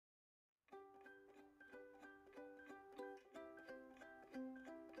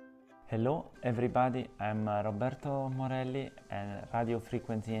Hello everybody, I'm Roberto Morelli, a radio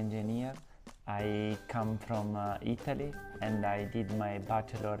frequency engineer. I come from Italy and I did my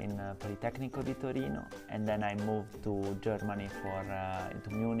bachelor in Politecnico di Torino, and then I moved to Germany to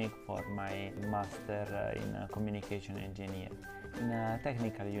Munich for my master in communication engineer in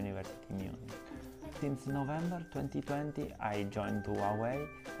Technical University Munich. Since November 2020 I joined to Huawei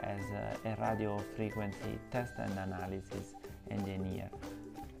as a radio frequency test and analysis engineer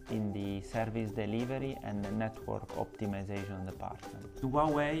in the service delivery and the network optimization department.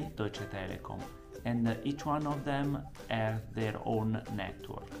 Huawei, Deutsche Telekom, and each one of them has their own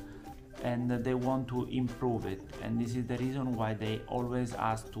network and they want to improve it, and this is the reason why they always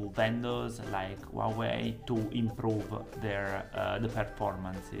ask to vendors like Huawei to improve their the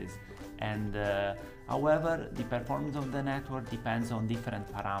performances. And however, the performance of the network depends on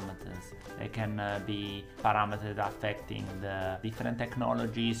different parameters. They can be parameters affecting the different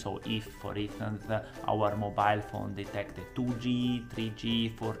technologies. So if, for instance, our mobile phone detected 2G,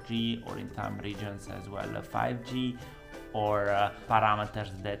 3G, 4G, or in some regions as well 5G, or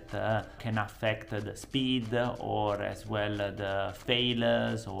parameters that can affect the speed or as well the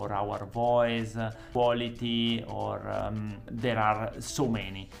failures or our voice quality, or there are so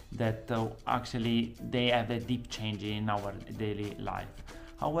many that actually they have a deep change in our daily life.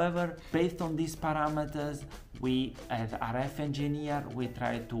 However, based on these parameters, we as RF engineer, we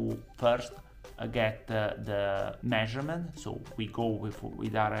try to first get the measurement. So we go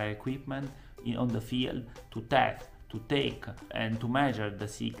with our equipment on the field to test, to take and to measure the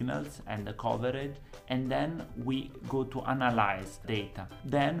signals and the coverage, and then we go to analyze data,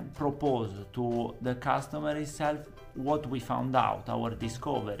 then propose to the customer itself what we found out, our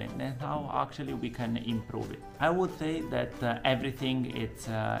discovery, and how actually we can improve it. I would say that everything is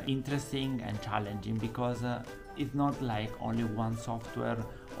interesting and challenging, because it's not like only one software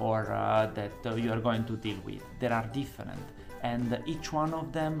or that you are going to deal with. There are different, and each one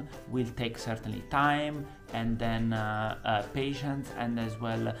of them will take certainly time and then patience, and as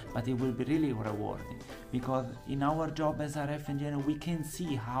well, but it will be really rewarding, because in our job as a RF engineer we can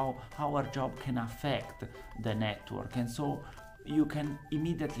see how our job can affect the network, and so you can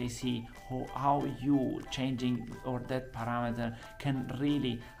immediately see how you changing or that parameter can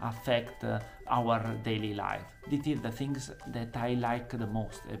really affect our daily life. These are the things that I like the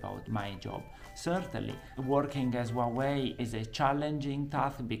most about my job. Certainly, working as Huawei is a challenging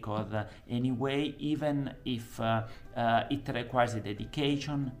task, because anyway, even if it requires a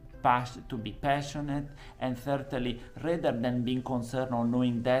dedication, to be passionate, and certainly rather than being concerned on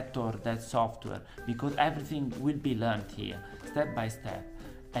knowing that or that software, because everything will be learned here step by step,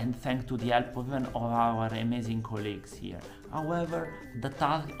 and thanks to the help even of our amazing colleagues here. However, the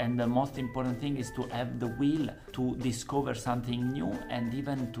task and the most important thing is to have the will to discover something new, and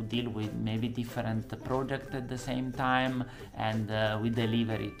even to deal with maybe different projects at the same time, and with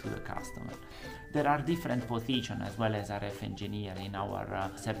delivery to the customer. There are different positions as well as RF engineer in our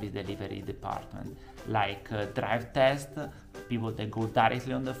service delivery department, like drive test, people that go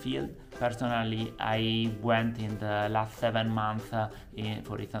directly on the field. Personally, I went in the last 7 months,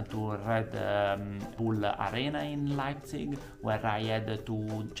 for instance, to Red Bull Arena in Leipzig, where I had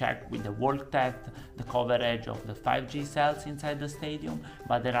to check with the walk test the coverage of the 5G cells inside the stadium.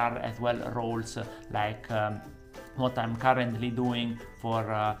 But there are as well roles like what I'm currently doing for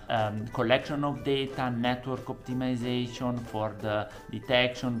collection of data, network optimization, for the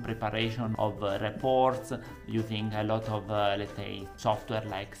detection, preparation of reports, using a lot of, let's say, software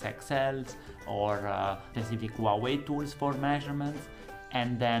like Excel or specific Huawei tools for measurements.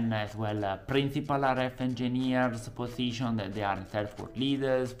 And then as well principal RF engineers position, that they are self-work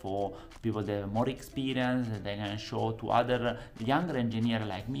leaders for people that have more experience, that they can show to other younger engineers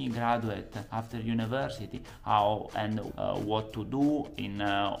like me, graduate after university, how and what to do in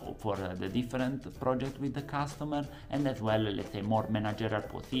for the different project with the customer. And as well, let's say, more managerial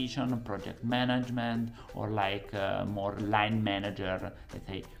position, project management, or like more line manager, let's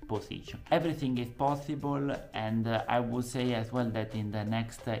say, position. Everything is possible, and I would say as well that in the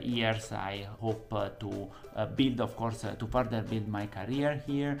next years I hope to build, of course, to further build my career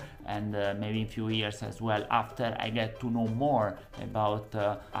here, and maybe in few years as well, after I get to know more about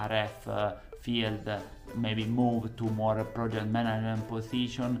RF field, maybe move to more project management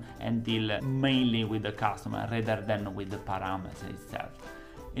position and deal mainly with the customer rather than with the parameters itself.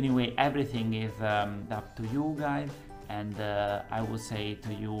 Anyway, everything is up to you guys, and I would say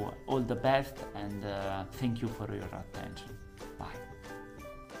to you all the best, and thank you for your attention.